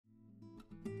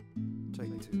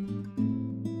take two.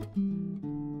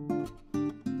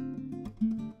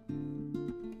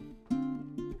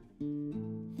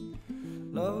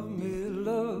 Love me,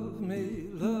 love me,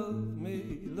 love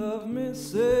me, love me,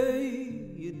 say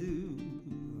you do.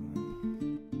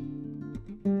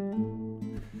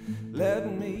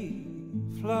 Let me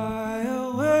fly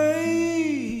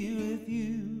away with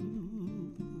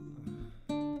you,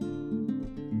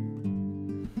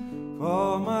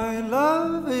 for my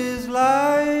love is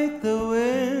like the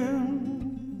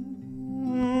wind,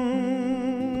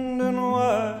 and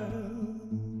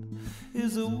wild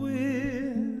is the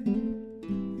wind,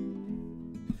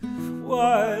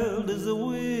 wild is the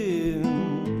wind.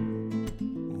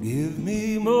 Give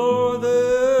me more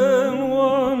than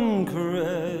one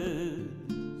caress,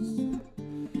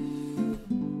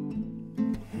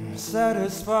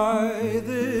 satisfy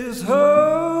this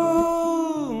hungriness.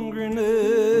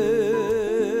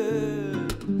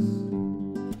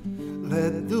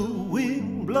 Let the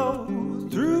wind blow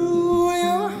through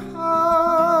your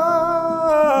heart,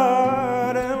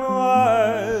 and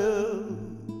wild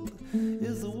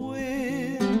is the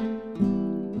wind,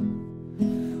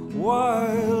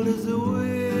 wild is the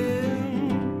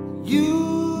wind. You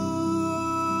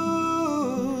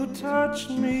touch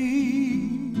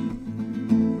me,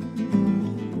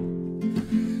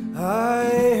 I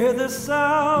hear the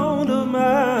sound of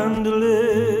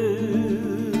mandolins.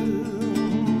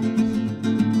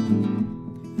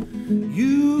 You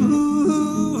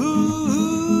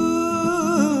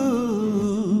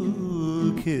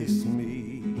kiss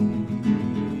me,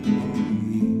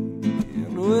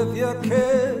 and with your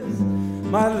kiss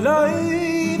my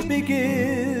life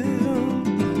begins.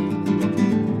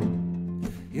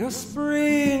 You're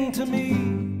spring to me,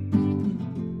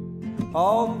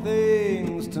 all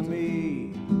things to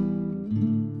me.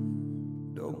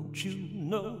 Don't you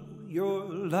know your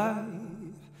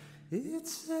life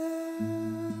itself?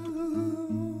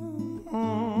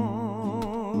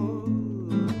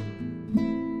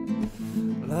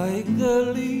 Like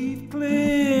the leaf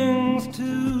clings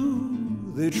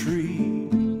to the tree,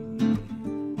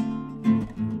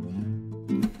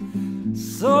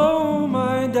 so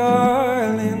my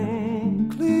darling,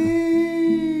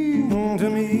 cling to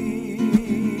me.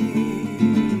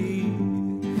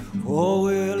 For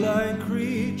we're like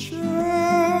creatures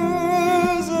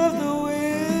of the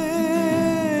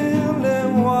wind,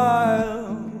 and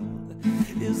wild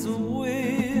is the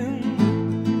wind,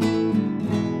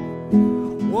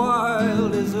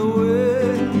 wild is the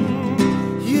wind.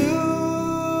 You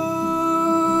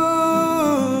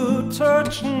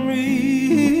touch me,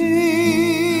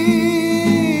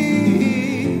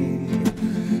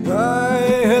 I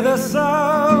hear the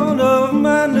sound of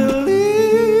mandolins.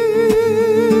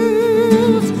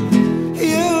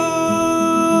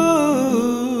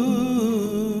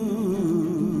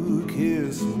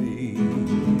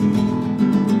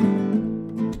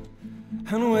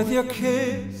 And with your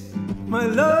kiss, my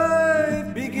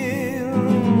life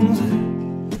begins.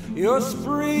 You're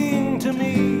spring to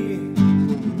me,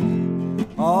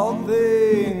 all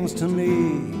things to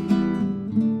me.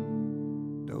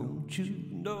 Don't you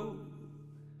know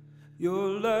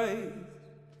your life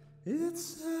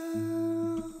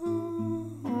itself?